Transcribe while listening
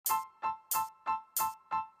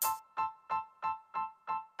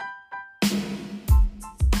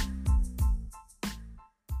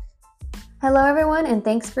Hello, everyone, and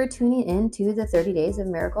thanks for tuning in to the 30 Days of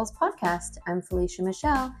Miracles podcast. I'm Felicia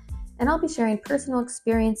Michelle, and I'll be sharing personal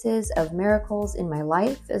experiences of miracles in my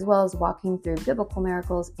life, as well as walking through biblical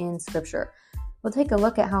miracles in Scripture. We'll take a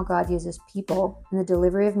look at how God uses people in the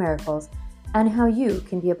delivery of miracles and how you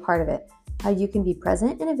can be a part of it, how you can be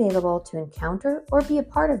present and available to encounter or be a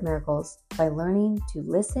part of miracles by learning to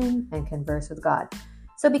listen and converse with God.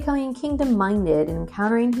 So becoming kingdom-minded and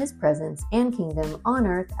encountering His presence and kingdom on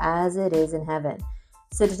earth as it is in heaven.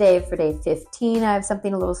 So today, for day 15, I have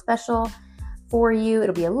something a little special for you.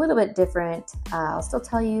 It'll be a little bit different. I'll still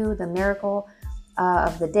tell you the miracle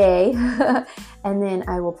of the day, and then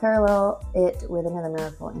I will parallel it with another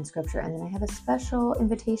miracle in Scripture. And then I have a special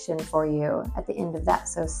invitation for you at the end of that.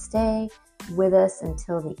 So stay with us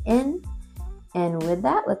until the end. And with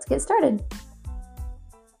that, let's get started.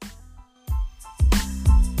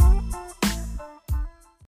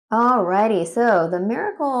 Alrighty, so the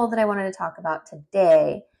miracle that I wanted to talk about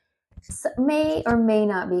today may or may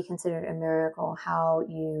not be considered a miracle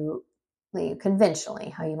conventionally,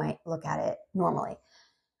 how you might look at it normally.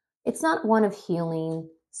 It's not one of healing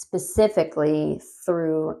specifically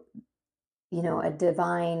through, a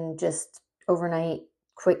divine, just overnight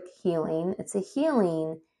quick healing. It's a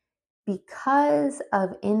healing because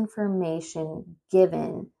of information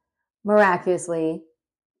given miraculously,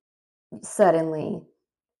 suddenly,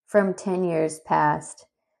 from 10 years past,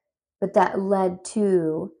 but that led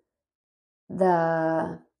to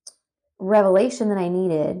the revelation that I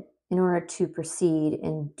needed in order to proceed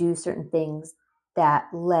and do certain things that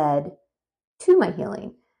led to my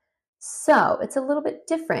healing. So it's a little bit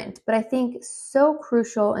different, but I think so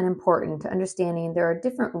crucial and important to understanding there are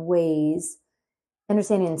different ways,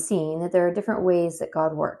 understanding and seeing that there are different ways that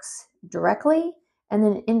God works directly and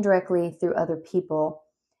then indirectly through other people.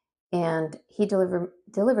 And He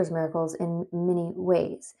delivers miracles in many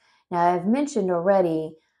ways. Now, I've mentioned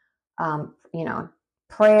already,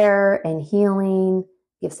 prayer and healing,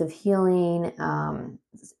 gifts of healing,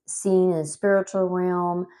 seeing in the spiritual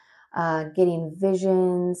realm, getting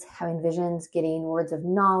visions, having visions, getting words of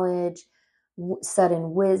knowledge,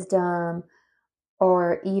 sudden wisdom,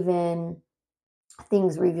 or even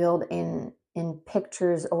things revealed in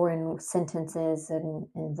pictures or in sentences and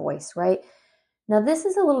in voice, right? Now, this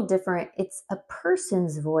is a little different. It's a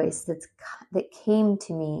person's voice that came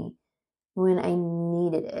to me when I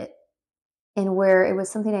needed it, and where it was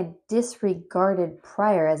something I disregarded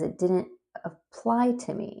prior as it didn't apply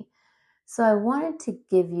to me. So I wanted to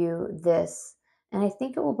give you this, and I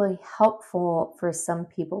think it will be helpful for some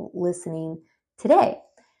people listening today.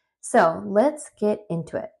 So let's get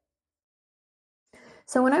into it.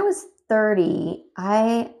 So when I was 30,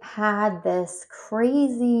 I had this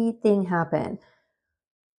crazy thing happen.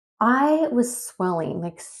 I was swelling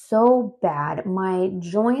like so bad. My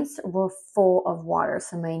joints were full of water.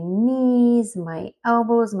 So my knees, my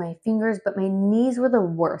elbows, my fingers, but my knees were the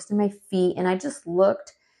worst, and my feet. And I just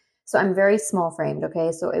looked. So I'm very small framed.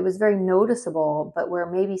 Okay. So it was very noticeable, but where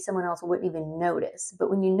maybe someone else wouldn't even notice.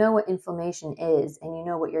 But when you know what inflammation is and you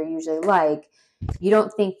know what you're usually like, you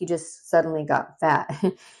don't think you just suddenly got fat.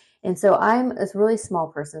 And so I'm a really small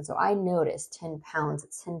person. So I noticed 10 pounds.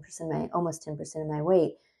 It's almost 10% of my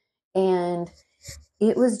weight. And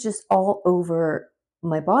it was just all over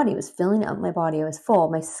my body. It was filling up my body. I was full.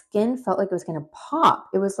 My skin felt like it was going to pop.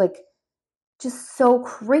 It was like just so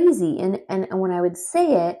crazy. And when I would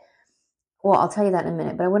say it, well, I'll tell you that in a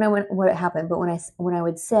minute. But what happened? But when I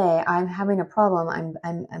would say I'm having a problem,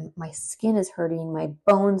 my skin is hurting, my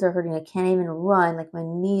bones are hurting. I can't even run. Like my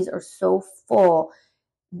knees are so full,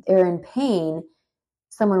 they're in pain.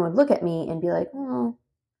 Someone would look at me and be like, oh,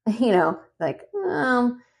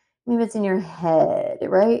 maybe it's in your head,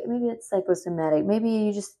 right? Maybe it's psychosomatic. Maybe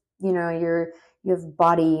you just, you have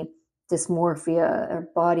body dysmorphia or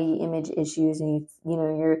body image issues, and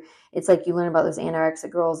it's like you learn about those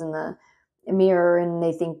anorexic girls in the mirror, and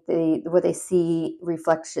they think what they see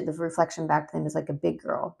the reflection back to them is like a big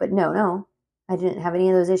girl. But no, I didn't have any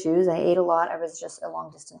of those issues. I ate a lot. I was just a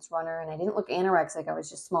long distance runner, and I didn't look anorexic. I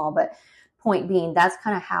was just small. But point being, that's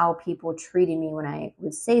kind of how people treated me when I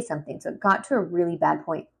would say something. So it got to a really bad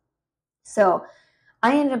point. So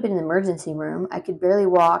I ended up in an emergency room. I could barely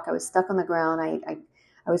walk. I was stuck on the ground.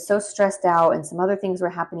 I was so stressed out, and some other things were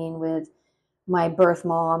happening with my birth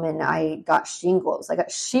mom, and I got shingles. I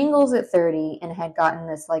got shingles at 30 and had gotten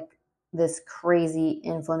this crazy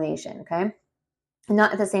inflammation, okay?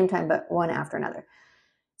 Not at the same time, but one after another.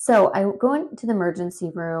 So I go into the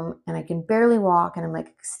emergency room, and I can barely walk, and I'm like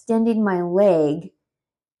extending my leg,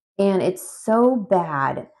 and it's so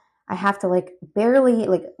bad. I have to barely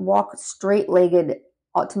walk straight-legged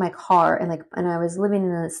out to my car, and I was living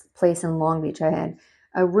in this place in Long Beach. I had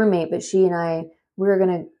a roommate, but she and I, we were going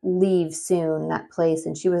to leave soon, that place,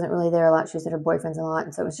 and she wasn't really there a lot. She was at her boyfriend's a lot,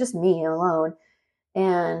 and so it was just me alone.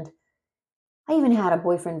 And I even had a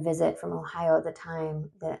boyfriend visit from Ohio at the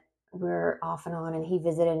time that we're off and on, and he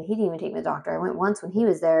visited, and he didn't even take me to the doctor. I went once when he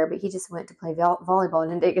was there, but he just went to play volleyball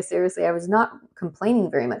and didn't take it seriously. I was not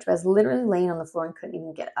complaining very much, but I was literally laying on the floor and couldn't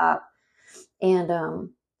even get up. And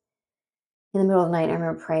in the middle of the night, I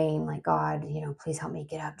remember praying, like, God, please help me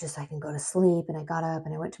get up just so I can go to sleep. And I got up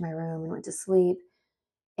and I went to my room and went to sleep.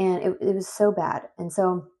 And it was so bad. And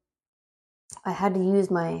so I had to use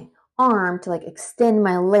my arm to like extend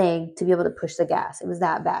my leg to be able to push the gas. It was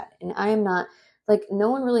that bad. And I am not, like, no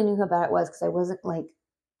one really knew how bad it was because I wasn't like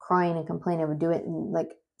crying and complaining. I would do it in like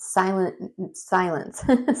silence,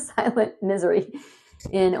 silent misery.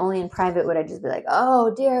 And only in private would I just be like,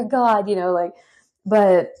 oh dear God,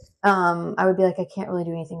 but I would be like, I can't really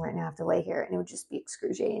do anything right now. I have to lay here. And it would just be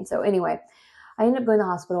excruciating. So anyway, I ended up going to the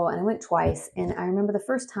hospital, and I went twice. And I remember the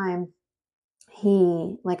first time,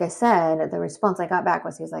 he, like I said, the response I got back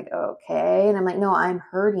was, he was like, okay. And I'm like, no, I'm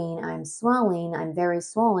hurting. I'm swelling. I'm very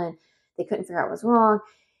swollen. They couldn't figure out what was wrong.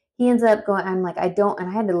 He ends up going, I'm like, I don't, and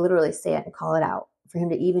I had to literally say it and call it out for him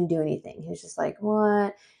to even do anything. He was just like,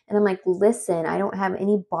 what? And I'm like, listen, I don't have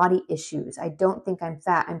any body issues. I don't think I'm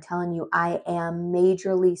fat. I'm telling you, I am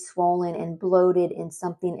majorly swollen and bloated, and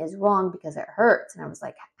something is wrong because it hurts. And I was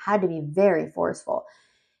like, had to be very forceful.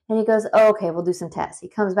 And he goes, oh, okay, we'll do some tests. He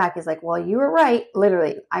comes back. He's like, well, you were right.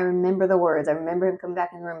 Literally, I remember the words. I remember him coming back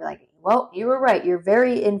in the room like, well, you were right. You're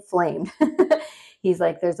very inflamed. He's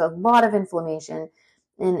like, there's a lot of inflammation.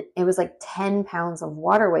 And it was like 10 pounds of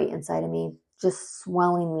water weight inside of me, just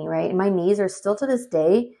swelling me, right? And my knees are still, to this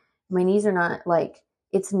day, my knees are not like,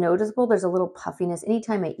 it's noticeable. There's a little puffiness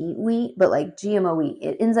anytime I eat wheat, but like GMO wheat,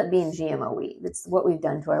 it ends up being GMO wheat. That's what we've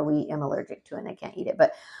done to our wheat. I'm allergic to it and I can't eat it.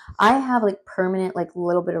 But I have like permanent, like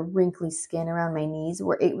little bit of wrinkly skin around my knees,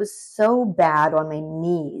 where it was so bad on my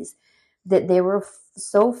knees that they were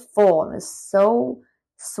so full. It was so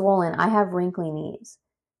swollen. I have wrinkly knees,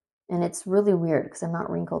 and it's really weird because I'm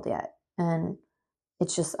not wrinkled yet. And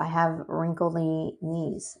it's just, I have wrinkly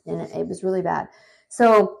knees, and it was really bad.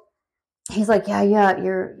 So he's like, yeah, you have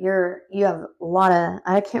a lot of,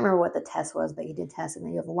 I can't remember what the test was, but he did test it,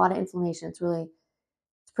 and you have a lot of inflammation. It's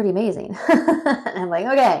pretty amazing. And I'm like,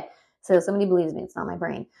 okay. So somebody believes me. It's not my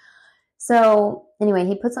brain. So anyway,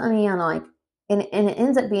 he puts on me on like, and it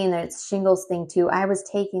ends up being that it's shingles thing too. I was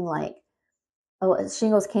taking like,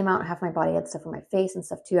 shingles came out, half my body had stuff on my face and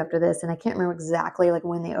stuff too after this. And I can't remember exactly like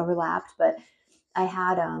when they overlapped, but I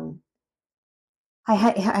had,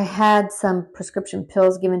 I had some prescription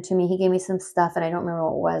pills given to me. He gave me some stuff, and I don't remember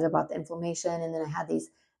what it was about the inflammation. And then I had these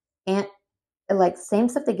like same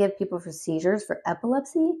stuff they give people for seizures for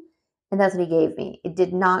epilepsy. And that's what he gave me. It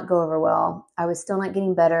did not go over well. I was still not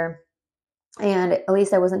getting better. And at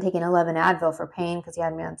least I wasn't taking 11 Advil for pain, because he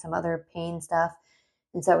had me on some other pain stuff.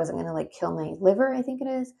 And so I wasn't going to like kill my liver, I think it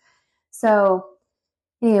is. So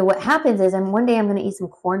what happens is one day I'm going to eat some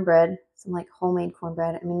cornbread, some like homemade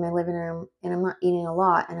cornbread. I'm in my living room and I'm not eating a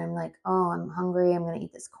lot. And I'm like, oh, I'm hungry. I'm going to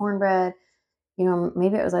eat this cornbread.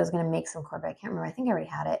 Maybe it was, I was going to make some cornbread. I can't remember. I think I already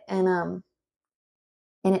had it. And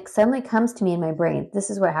it suddenly comes to me in my brain. This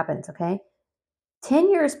is what happens, okay?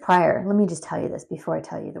 10 years prior, let me just tell you this before I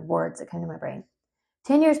tell you the words that come to my brain.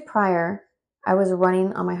 10 years prior, I was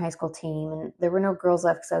running on my high school team, and there were no girls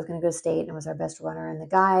left because I was going to go to state and was our best runner. And the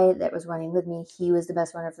guy that was running with me, he was the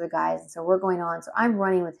best runner for the guys. And so we're going on. So I'm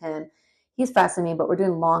running with him. He's faster than me, but we're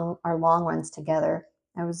doing our long runs together.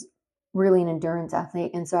 I was really an endurance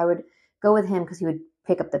athlete. And so I would go with him because he would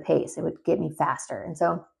pick up the pace. It would get me faster. And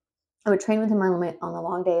so I would train with him on the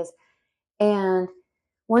long days. And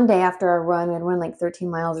one day after our run, we had run like 13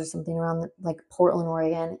 miles or something around like Portland,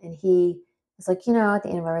 Oregon. And he was like, at the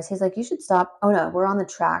end of our race, he's like, you should stop. Oh no, we're on the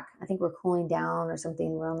track. I think we're cooling down or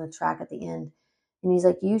something. We're on the track at the end. And he's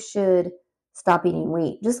like, you should stop eating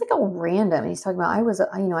wheat. Just like all random. And he's talking about, I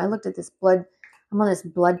looked at this I'm on this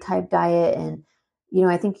blood type diet. And,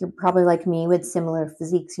 I think you're probably like me with similar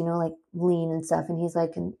physiques, like lean and stuff. And he's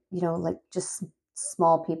like, like just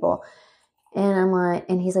small people. And I'm like,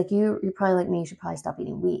 and he's like, you're probably like me. You should probably stop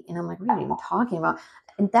eating wheat. And I'm like, what are you even talking about?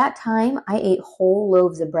 At that time, I ate whole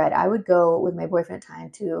loaves of bread. I would go with my boyfriend at the time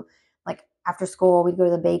to, like, after school, we'd go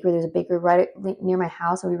to the bakery. There's a bakery right near my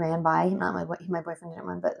house, and we ran by. Not my boyfriend didn't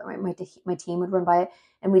run, but my team would run by it,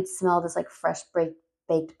 and we'd smell this like fresh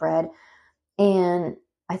baked bread. And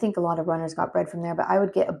I think a lot of runners got bread from there, but I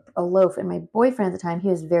would get a loaf. And my boyfriend at the time, he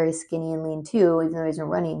was very skinny and lean too, even though he wasn't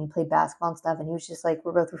running. He played basketball and stuff, and he was just like,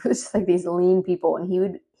 we're both just like these lean people. And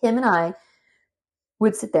him and I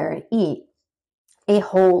would sit there and eat a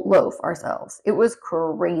whole loaf ourselves. It was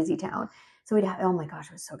crazy town. So we'd have, oh my gosh,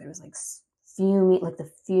 it was so good. It was like fuming, like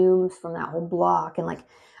the fumes from that whole block. And like,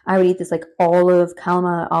 I would eat this like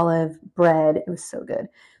Kalamata olive bread. It was so good.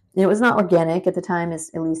 And it was not organic at the time, at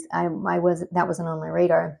least that wasn't on my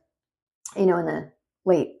radar, in the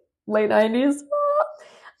late 90s,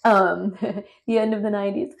 the end of the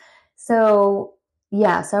 90s. So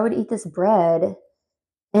yeah, so I would eat this bread,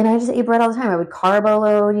 and I just ate bread all the time. I would carbo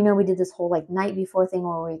load, we did this whole like night before thing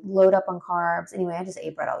where we load up on carbs. Anyway, I just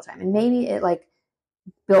ate bread all the time. And maybe it like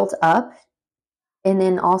built up. And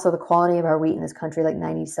then also the quality of our wheat in this country, like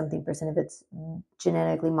 90 something % of it's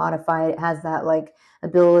genetically modified. It has that like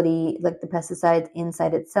ability, like the pesticides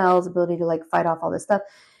inside its cells, ability to like fight off all this stuff.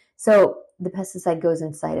 So the pesticide goes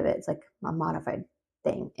inside of it. It's like a modified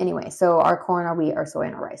thing. Anyway, so our corn, our wheat, our soy,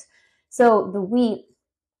 and our rice. So the wheat,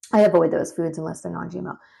 I avoid those foods unless they're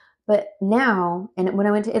non-GMO. But now, and when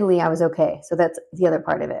I went to Italy, I was okay. So that's the other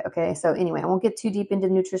part of it. Okay. So anyway, I won't get too deep into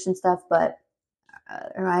nutrition stuff, but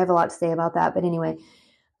I have a lot to say about that. But anyway,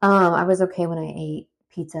 I was okay when I ate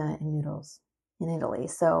pizza and noodles in Italy.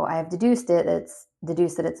 So I have deduced that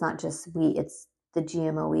it's not just wheat, it's the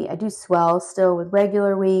GMO wheat. I do swell still with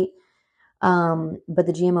regular wheat, but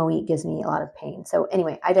the GMO wheat gives me a lot of pain. So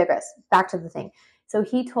anyway, I digress. Back to the thing. So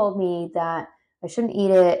he told me that I shouldn't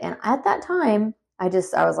eat it. And at that time, I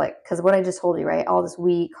was like, because what I just told you, right? All this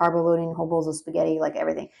wheat, carbo loading, whole bowls of spaghetti, like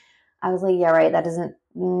everything. I was like, yeah, right. That doesn't,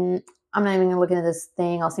 I'm not even going to look into this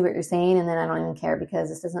thing. I'll see what you're saying. And then I don't even care because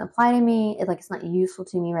this doesn't apply to me. It's not useful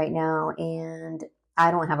to me right now. And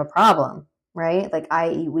I don't have a problem, right? Like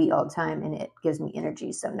I eat wheat all the time and it gives me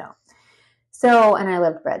energy. So no. So, and I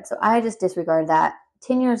loved bread. So I just disregarded that.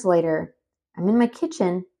 10 years later, I'm in my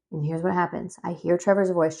kitchen and here's what happens. I hear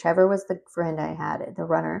Trevor's voice. Trevor was the friend I had, the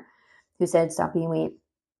runner, who said, stop eating wheat.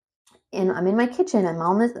 And I'm in my kitchen. I'm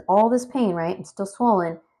on all this pain, right? I'm still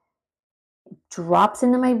swollen. Drops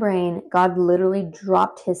into my brain. God literally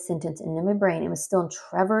dropped his sentence into my brain. It was still in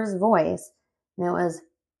Trevor's voice. And it was,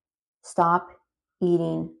 stop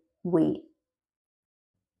eating wheat.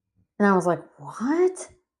 And I was like, what?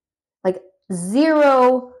 Like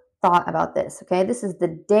zero thought about this. Okay. This is the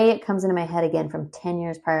day it comes into my head again from 10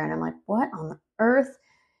 years prior. And I'm like, what on the earth?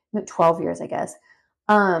 12 years, I guess.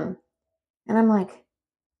 And I'm like,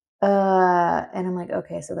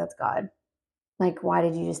 okay, so that's God. Like, why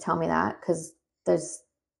did you just tell me that? Because there's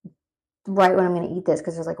right when I'm going to eat this,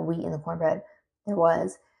 because there's like wheat in the cornbread. There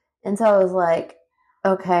was. And so I was like,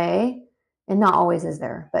 okay. And not always is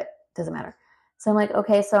there, but it doesn't matter. So I'm like,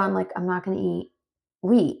 okay. So I'm like, I'm not going to eat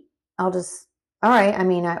wheat. All right. I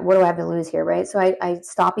mean, what do I have to lose here, right? So I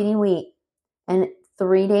stop eating wheat. And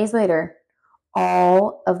 3 days later,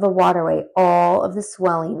 all of the water weight, all of the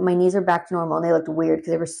swelling, my knees are back to normal. And they looked weird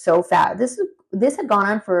because they were so fat. This had gone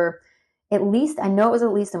on for at least, I know it was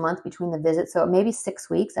at least a month between the visits. So maybe 6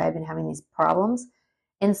 weeks I had been having these problems.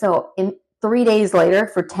 And so 3 days later,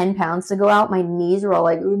 for 10 pounds to go out, my knees were all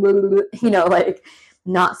like, like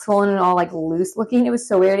not swollen at all, like loose looking. It was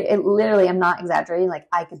so weird. It literally, I'm not exaggerating. Like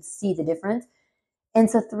I could see the difference. And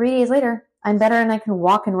so 3 days later, I'm better and I can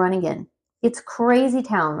walk and run again. It's crazy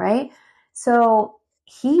town, right? So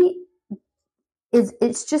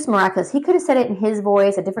it's just miraculous. He could have said it in his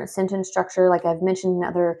voice, a different sentence structure, like I've mentioned in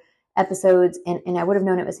other episodes, and I would have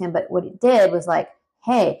known it was him. But what it did was like,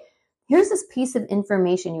 hey, here's this piece of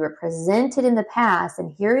information you were presented in the past, and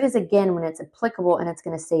here it is again when it's applicable and it's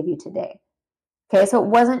going to save you today. Okay, so it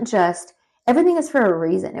wasn't just, everything is for a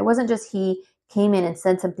reason. It wasn't just he came in and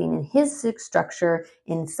said something in his structure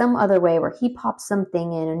in some other way where he popped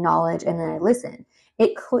something in a knowledge and then I listened.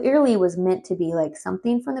 It clearly was meant to be like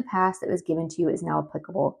something from the past that was given to you is now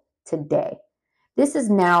applicable today. This is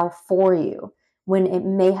now for you when it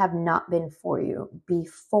may have not been for you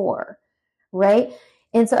before, right?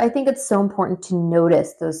 And so I think it's so important to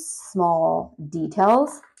notice those small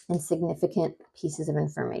details and significant pieces of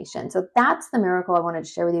information. So that's the miracle I wanted to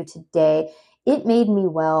share with you today. It made me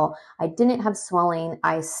well. I didn't have swelling.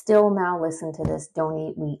 I still now listen to this don't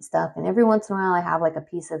eat wheat stuff. And every once in a while I have like a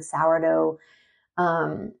piece of sourdough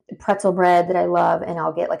pretzel bread that I love, and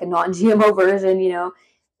I'll get like a non-GMO version,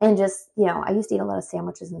 and just, I used to eat a lot of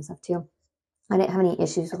sandwiches and stuff too. I didn't have any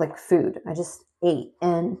issues with like food. I just ate.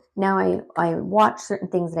 And now I watch certain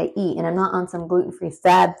things that I eat, and I'm not on some gluten-free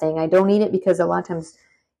fad thing. I don't eat it because a lot of times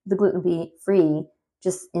the gluten-free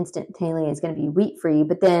just instantaneously is going to be wheat-free,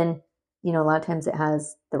 but then, a lot of times it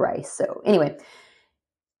has the rice. So anyway,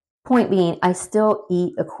 point being, I still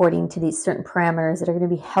eat according to these certain parameters that are going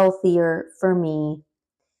to be healthier for me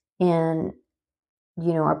and,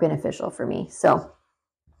 are beneficial for me. So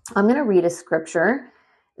I'm going to read a scripture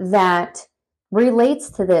that relates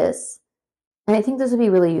to this, and I think this would be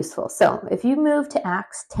really useful. So if you move to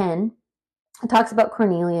Acts 10, it talks about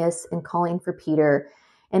Cornelius and calling for Peter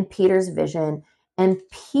and Peter's vision. And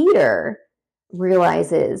Peter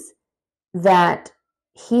realizes that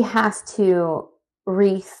he has to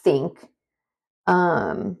rethink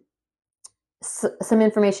some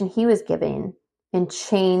information he was giving and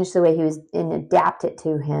change the way he was and adapt it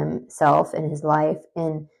to himself and his life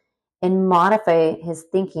and modify his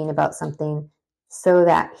thinking about something so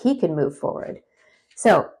that he could move forward.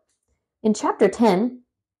 So in chapter 10,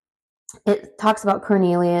 it talks about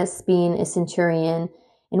Cornelius being a centurion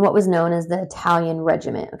in what was known as the Italian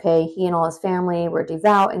regiment. Okay, he and all his family were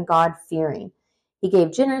devout and God-fearing. He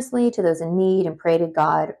gave generously to those in need and prayed to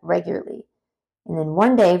God regularly. And then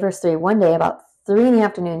one day, verse 3, one day about 3 in the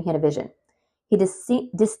afternoon, he had a vision. He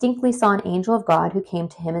distinctly saw an angel of God who came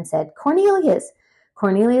to him and said, Cornelius!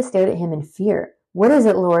 Cornelius stared at him in fear. What is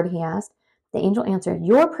it, Lord? He asked. The angel answered,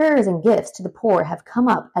 your prayers and gifts to the poor have come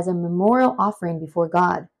up as a memorial offering before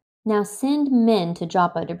God. Now send men to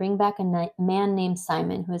Joppa to bring back a man named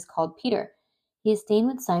Simon, who is called Peter. He is staying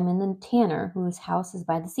with Simon the tanner, whose house is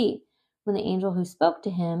by the sea. When the angel who spoke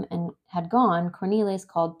to him and had gone, Cornelius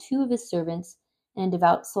called 2 of his servants and a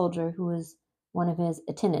devout soldier who was one of his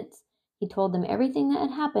attendants. He told them everything that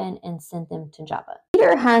had happened and sent them to Joppa.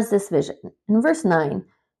 Peter has this vision. In verse 9,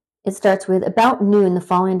 it starts with, about noon the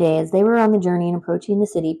following day, as they were on the journey and approaching the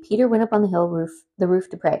city, Peter went up on the roof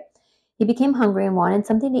to pray. He became hungry and wanted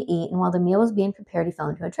something to eat, and while the meal was being prepared, he fell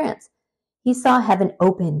into a trance. He saw heaven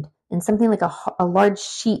opened and something like a large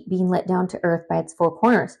sheet being let down to earth by its 4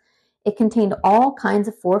 corners. It contained all kinds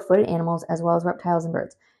of 4-footed animals as well as reptiles and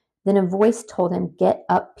birds. Then a voice told him, get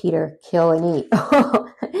up, Peter, kill and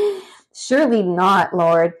eat. Surely not,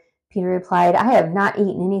 Lord, Peter replied. I have not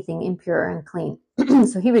eaten anything impure or unclean.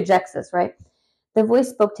 So he rejects this, right? The voice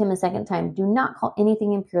spoke to him a second time. Do not call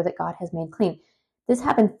anything impure that God has made clean. This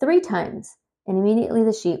happened 3 times, and immediately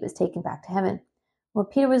the sheet was taken back to heaven. While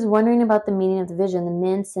Peter was wondering about the meaning of the vision, the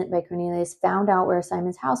men sent by Cornelius found out where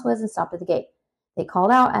Simon's house was and stopped at the gate. They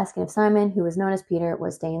called out, asking if Simon, who was known as Peter,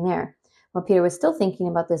 was staying there. While Peter was still thinking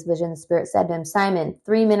about this vision, the Spirit said to him, Simon,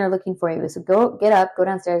 3 men are looking for you. So get up, go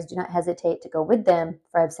downstairs. Do not hesitate to go with them,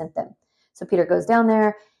 for I have sent them. So Peter goes down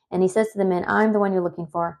there, and he says to the men, I'm the one you're looking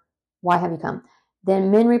for. Why have you come?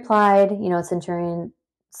 Then men replied, centurion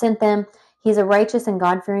sent them. He's a righteous and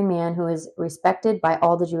God-fearing man who is respected by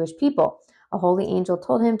all the Jewish people. A holy angel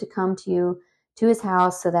told him to come to his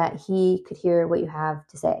house so that he could hear what you have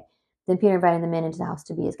to say. Then Peter invited the men into the house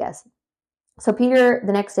to be his guests. So Peter,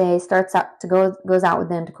 the next day, goes out with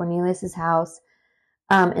them to Cornelius' house,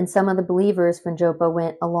 and some of the believers from Joppa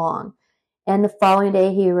went along. And the following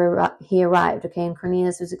day he arrived. Okay, and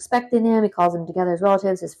Cornelius was expecting him. He calls them together, his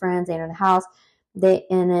relatives, his friends. They enter the house.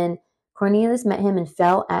 And then Cornelius met him and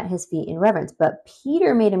fell at his feet in reverence. But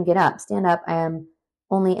Peter made him get up. Stand up. I am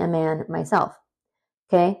only a man myself.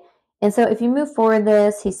 Okay, and so if you move forward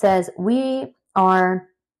this, he says,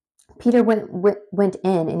 Peter went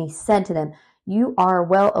in and he said to them, you are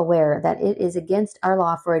well aware that it is against our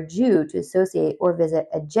law for a Jew to associate or visit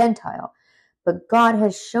a Gentile. But God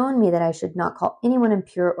has shown me that I should not call anyone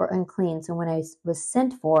impure or unclean. So when I was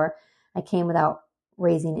sent for, I came without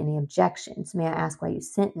raising any objections. May I ask why you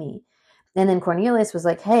sent me? And then Cornelius was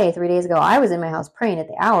like, hey, 3 days ago, I was in my house praying at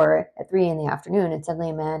the hour at 3 in the afternoon. And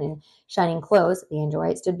suddenly a man in shining clothes, the angel,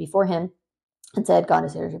 right, stood before him and said, God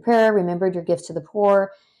has heard your prayer, remembered your gifts to the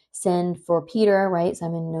poor. Send for Peter, right?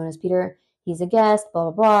 Simon, known as Peter. He's a guest, blah,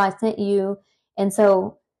 blah, blah. I sent you. And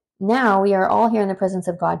so now we are all here in the presence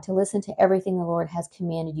of God to listen to everything the Lord has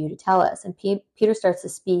commanded you to tell us. And Peter starts to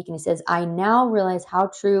speak and he says, I now realize how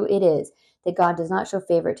true it is that God does not show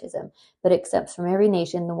favoritism, but accepts from every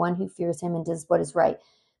nation the one who fears him and does what is right.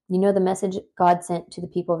 You know the message God sent to the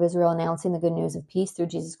people of Israel announcing the good news of peace through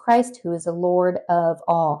Jesus Christ, who is the Lord of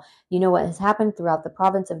all. You know what has happened throughout the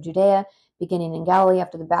province of Judea, beginning in Galilee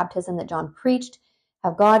after the baptism that John preached, how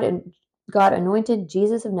God anointed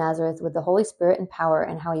Jesus of Nazareth with the Holy Spirit and power,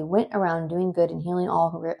 and how he went around doing good and healing all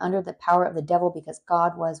who were under the power of the devil because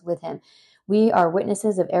God was with him. We are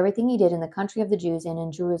witnesses of everything he did in the country of the Jews and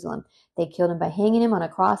in Jerusalem. They killed him by hanging him on a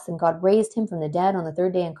cross, and God raised him from the dead on the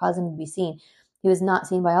 3rd day and caused him to be seen. He was not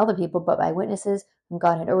seen by all the people, but by witnesses whom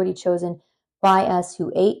God had already chosen, by us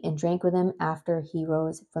who ate and drank with him after he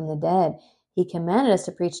rose from the dead. He commanded us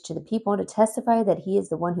to preach to the people, to testify that he is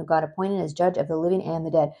the one who God appointed as judge of the living and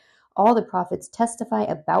the dead. All the prophets testify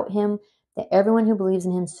about him, that everyone who believes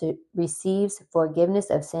in him receives forgiveness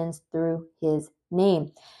of sins through his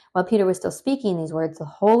name. While Peter was still speaking these words, the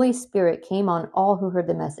Holy Spirit came on all who heard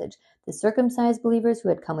the message. The circumcised believers who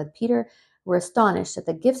had come with Peter were astonished that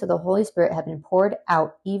the gifts of the Holy Spirit had been poured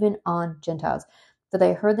out even on Gentiles, for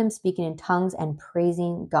they heard them speaking in tongues and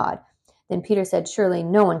praising God. Then Peter said, surely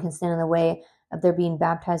no one can stand in the way of their being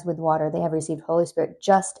baptized with water. They have received Holy Spirit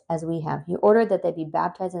just as we have. He ordered that they be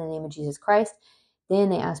baptized in the name of Jesus Christ. Then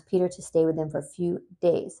they asked Peter to stay with them for a few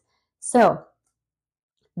days. So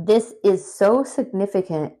this is so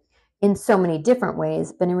significant in so many different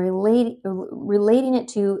ways, but in relating it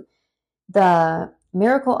to the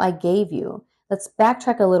miracle I gave you, let's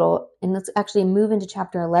backtrack a little and let's actually move into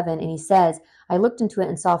chapter 11. And he says, I looked into it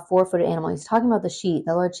and saw a 4-footed animal. He's talking about the sheet,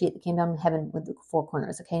 the Lord's sheet that came down from heaven with the 4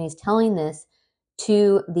 corners. Okay. And he's telling this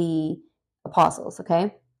to the apostles.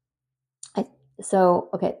 Okay.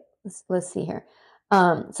 Okay, let's see here.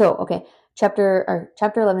 Chapter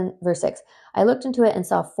 11, verse 6. I looked into it and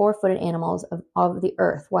saw 4-footed animals of the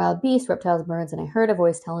earth, wild beasts, reptiles, birds, and I heard a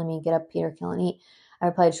voice telling me, get up, Peter, kill and eat. I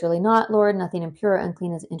replied, surely not, Lord, nothing impure or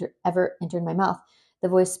unclean has ever entered my mouth. The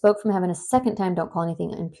voice spoke from heaven a second time, don't call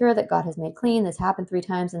anything impure that God has made clean. This happened 3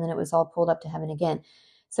 times, and then it was all pulled up to heaven again.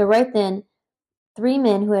 So right then, 3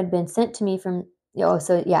 men who had been sent to me from,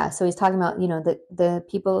 so he's talking about, the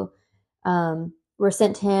people were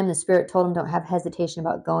sent to him. The Spirit told him, don't have hesitation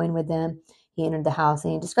about going with them. He entered the house,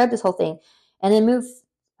 and he described this whole thing, and then moved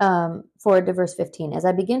forward to verse 15. As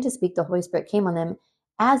I began to speak, the Holy Spirit came on them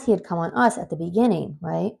as he had come on us at the beginning,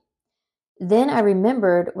 right? Then I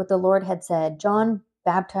remembered what the Lord had said, John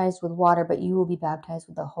baptized with water, but you will be baptized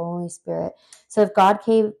with the Holy Spirit. So if God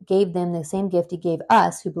gave them the same gift he gave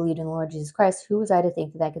us who believed in the Lord Jesus Christ, who was I to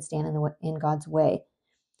think that I could stand in God's way?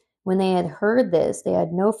 When they had heard this, they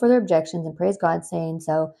had no further objections and praised God, saying,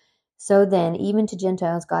 So then, even to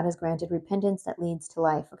Gentiles, God has granted repentance that leads to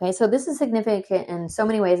life. Okay, so this is significant in so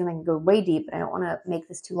many ways, and I can go way deep, but I don't want to make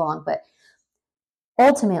this too long. But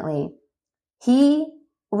ultimately, he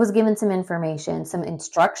was given some information, some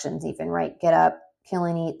instructions even, right? Get up, kill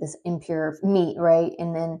and eat this impure meat, right?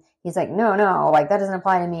 And then he's like, no, like that doesn't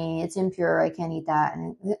apply to me. It's impure. I can't eat that.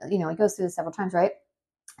 And, he goes through this several times, right?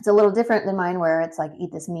 It's a little different than mine where it's like,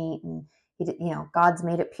 eat this meat and, God's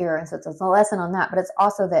made it pure. And so it's a lesson on that. But it's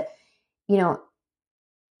also that,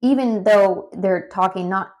 even though they're talking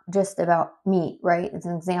not just about meat, right? It's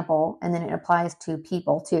an example. And then it applies to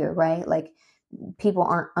people too, right? Like people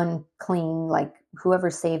aren't unclean. Like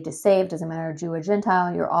whoever's saved is saved. Doesn't matter Jew or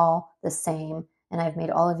Gentile. You're all the same. And I've made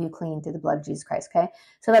all of you clean through the blood of Jesus Christ. Okay.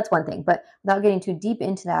 So that's one thing, but without getting too deep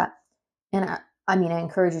into that. And I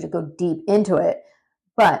encourage you to go deep into it,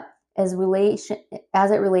 but as it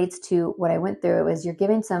relates to what I went through, is you're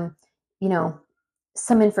giving some,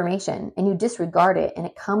 some information and you disregard it and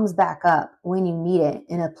it comes back up when you need it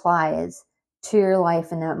and applies to your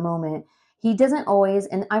life in that moment. He doesn't always,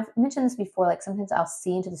 and I've mentioned this before, like sometimes I'll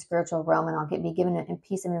see into the spiritual realm and I'll be given a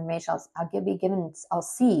piece of information.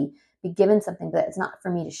 Be given something, but it's not for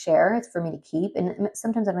me to share. It's for me to keep. And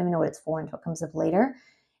sometimes I don't even know what it's for until it comes up later.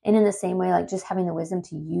 And in the same way, like just having the wisdom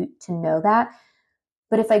to know that.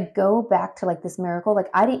 But if I go back to like this miracle, like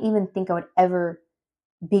I didn't even think I would ever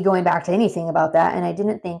be going back to anything about that. And I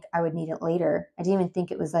didn't think I would need it later. I didn't even think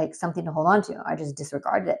it was like something to hold on to. I just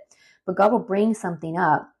disregarded it. But God will bring something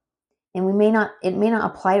up and it may not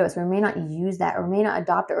apply to us, or we may not use that, or we may not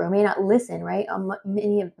adopt it, or we may not listen, right? A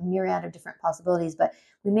myriad of different possibilities, but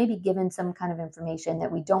we may be given some kind of information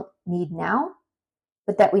that we don't need now,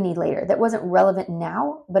 but that we need later. That wasn't relevant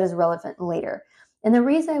now, but is relevant later. And the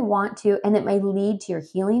reason I want to, and it may lead to your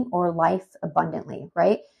healing or life abundantly,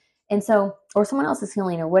 right? And so, or someone else's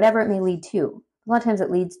healing or whatever it may lead to. A lot of times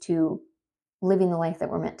it leads to living the life that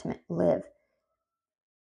we're meant to live.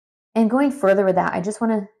 And going further with that, I just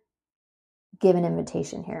want to give an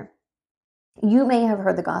invitation here. You may have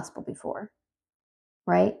heard the gospel before,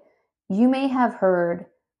 right? You may have heard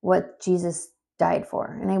what Jesus died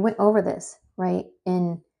for. And I went over this, right?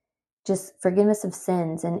 In just forgiveness of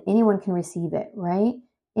sins, and anyone can receive it, right?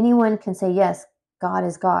 Anyone can say, yes, God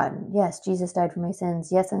is God. Yes, Jesus died for my sins.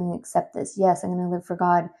 Yes, I'm going to accept this. Yes, I'm going to live for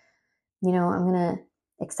God. I'm going to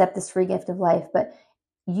accept this free gift of life. But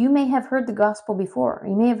you may have heard the gospel before.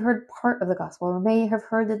 You may have heard part of the gospel, or may have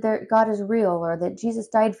heard that God is real, or that Jesus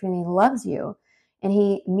died for you and he loves you and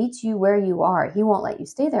he meets you where you are. He won't let you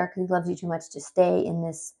stay there because he loves you too much to stay in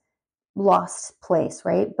this lost place,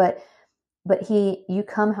 right? But you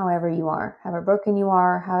come however you are, however broken you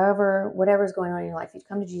are, however, whatever's going on in your life, you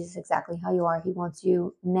come to Jesus exactly how you are. He wants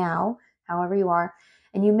you now, however you are.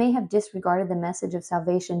 And you may have disregarded the message of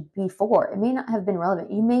salvation before. It may not have been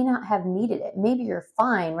relevant. You may not have needed it. Maybe you're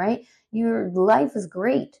fine, right? Your life is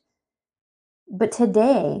great. But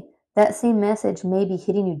today, That same message may be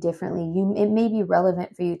hitting you differently. It may be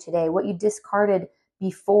relevant for you today. What you discarded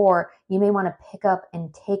before, you may want to pick up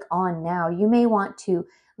and take on now. You may want to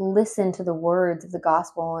listen to the words of the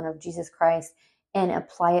gospel and of Jesus Christ and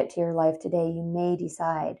apply it to your life today. You may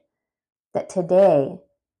decide that today,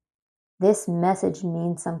 this message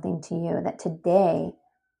means something to you, that today,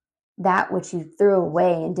 that which you threw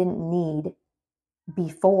away and didn't need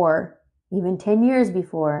before, even 10 years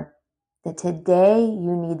before, that today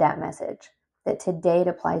you need that message, that today it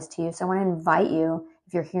applies to you. So I want to invite you,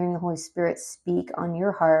 if you're hearing the Holy Spirit speak on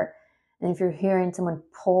your heart, and if you're hearing something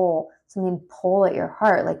pull at your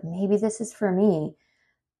heart, like maybe this is for me,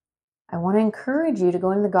 I want to encourage you to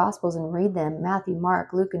go into the Gospels and read them. Matthew,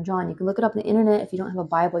 Mark, Luke, and John. You can look it up on the internet. If you don't have a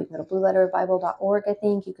Bible, you can go to blueletterbible.org, I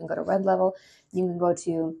think. You can go to Red Level. You can go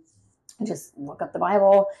to, just look up the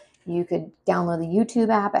Bible. You could download the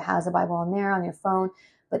YouTube app. It has a Bible on there on your phone.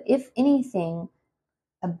 But if anything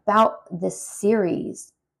about this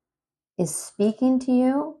series is speaking to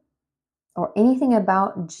you, or anything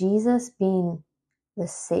about Jesus being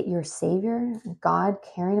your Savior, God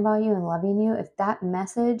caring about you and loving you, if that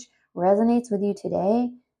message resonates with you today,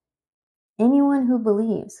 anyone who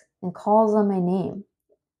believes and calls on my name,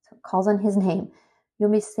 so calls on his name, you'll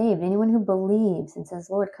be saved. Anyone who believes and says,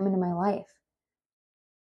 Lord, come into my life,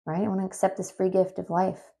 right? I want to accept this free gift of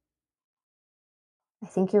life. I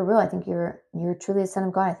think you're real. I think you're truly the Son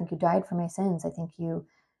of God. I think you died for my sins. I think you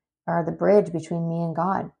are the bridge between me and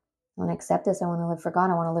God. I want to accept this. I want to live for God.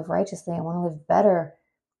 I want to live righteously. I want to live better.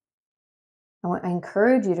 I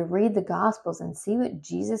encourage you to read the Gospels and see what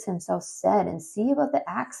Jesus himself said, and see about the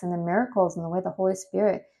acts and the miracles and the way the Holy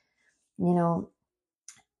Spirit,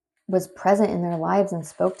 was present in their lives and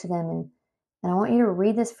spoke to them. And I want you to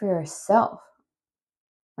read this for yourself,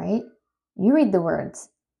 right? You read the words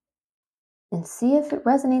and see if it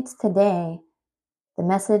resonates today, the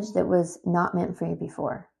message that was not meant for you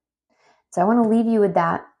before. So I want to leave you with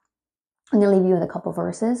that. I'm going to leave you with a couple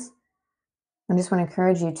verses. I just want to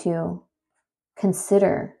encourage you to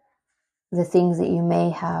consider the things that you may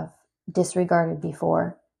have disregarded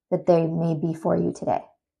before, that they may be for you today.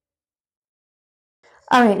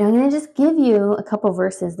 All right, now I'm going to just give you a couple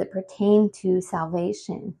verses that pertain to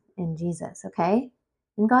salvation in Jesus, okay?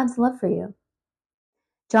 And God's love for you.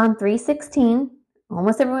 John 3:16.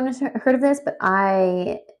 Almost everyone has heard of this, but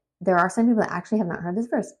there are some people that actually have not heard this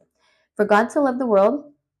verse. For God so loved the world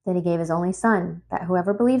that he gave his only Son, that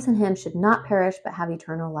whoever believes in him should not perish but have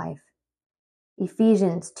eternal life.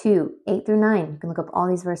 Ephesians 2:8-9. You can look up all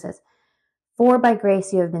these verses. For by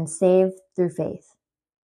grace you have been saved through faith.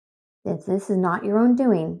 This is not your own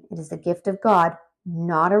doing. It is the gift of God,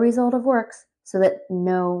 not a result of works, so that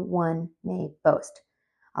no one may boast.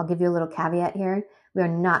 I'll give you a little caveat here. We are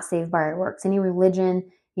not saved by our works. Any religion,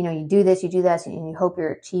 you do this, and you hope you're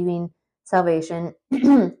achieving salvation.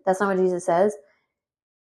 That's not what Jesus says.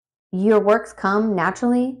 Your works come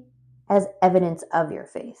naturally as evidence of your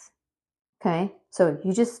faith. Okay? So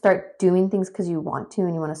you just start doing things because you want to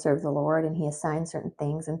and you want to serve the Lord, and he assigns certain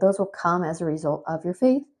things, and those will come as a result of your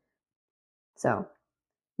faith. So,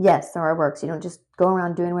 yes, there are works. You don't just go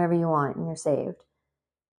around doing whatever you want and you're saved.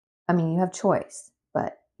 I mean, you have choice,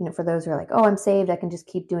 but for those who are like, oh, I'm saved, I can just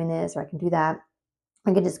keep doing this, or I can do that.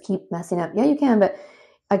 I can just keep messing up. Yeah, you can, but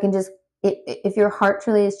I can just, if your heart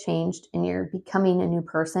truly has changed and you're becoming a new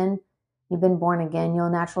person, you've been born again, you'll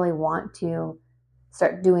naturally want to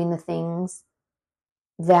start doing the things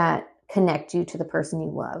that connect you to the person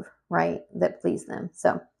you love, right? That please them.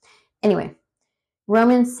 So anyway,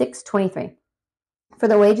 Romans 6:23. For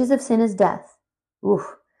the wages of sin is death.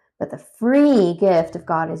 But the free gift of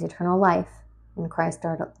God is eternal life in Christ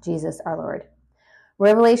Jesus our Lord.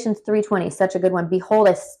 Revelations 3:20, such a good one. Behold,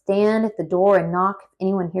 I stand at the door and knock. If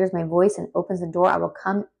anyone hears my voice and opens the door, I will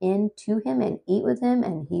come in to him and eat with him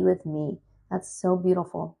and he with me. That's so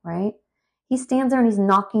beautiful, right? He stands there and he's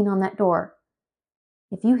knocking on that door.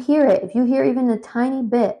 If you hear it, if you hear even a tiny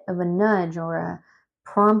bit of a nudge or a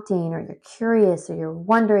prompting, or you're curious, or you're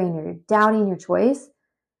wondering, or you're doubting your choice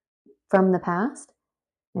from the past,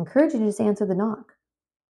 I encourage you to just answer the knock.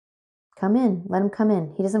 Come in. Let him come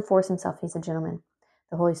in. He doesn't force himself. He's a gentleman.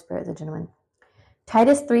 The Holy Spirit is a gentleman.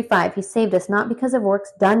 Titus 3:5. He saved us not because of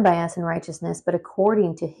works done by us in righteousness, but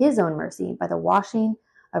according to his own mercy, by the washing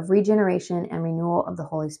of regeneration and renewal of the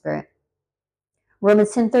Holy Spirit.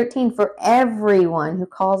 Romans 10:13. For everyone who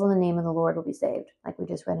calls on the name of the Lord will be saved, like we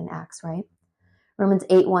just read in Acts, right? Romans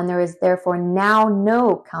 8:1. There is therefore now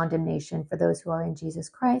no condemnation for those who are in Jesus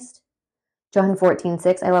Christ. John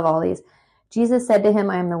 14:6. I love all these. Jesus said to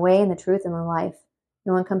him, I am the way and the truth and the life.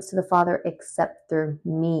 No one comes to the Father except through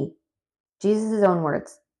me. Jesus' own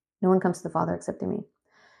words. No one comes to the Father except through me.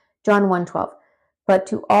 John 1:12. But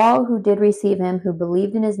to all who did receive him, who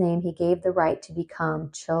believed in his name, he gave the right to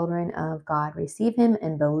become children of God. Receive him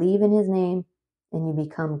and believe in his name, and you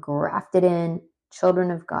become grafted in,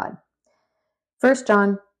 children of God. 1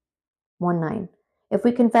 John 1:9. If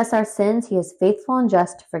we confess our sins, he is faithful and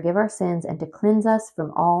just to forgive our sins and to cleanse us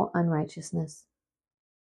from all unrighteousness.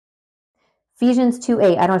 Ephesians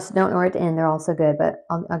 2:8. I don't know where to end. They're all so good, but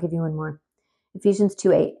I'll give you one more. Ephesians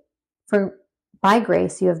 2:8. For by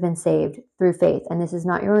grace you have been saved through faith, and this is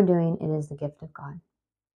not your own doing, it is the gift of God.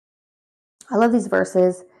 I love these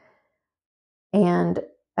verses, and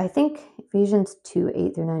I think Ephesians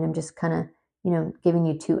 2:8 through 9, I'm just kind of, giving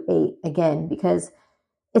you 2:8 again, because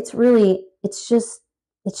it's just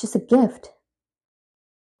a gift.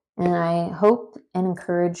 And I hope and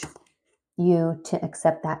encourage you to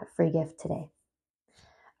accept that free gift today.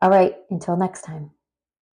 All right, until next time,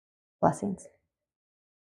 blessings.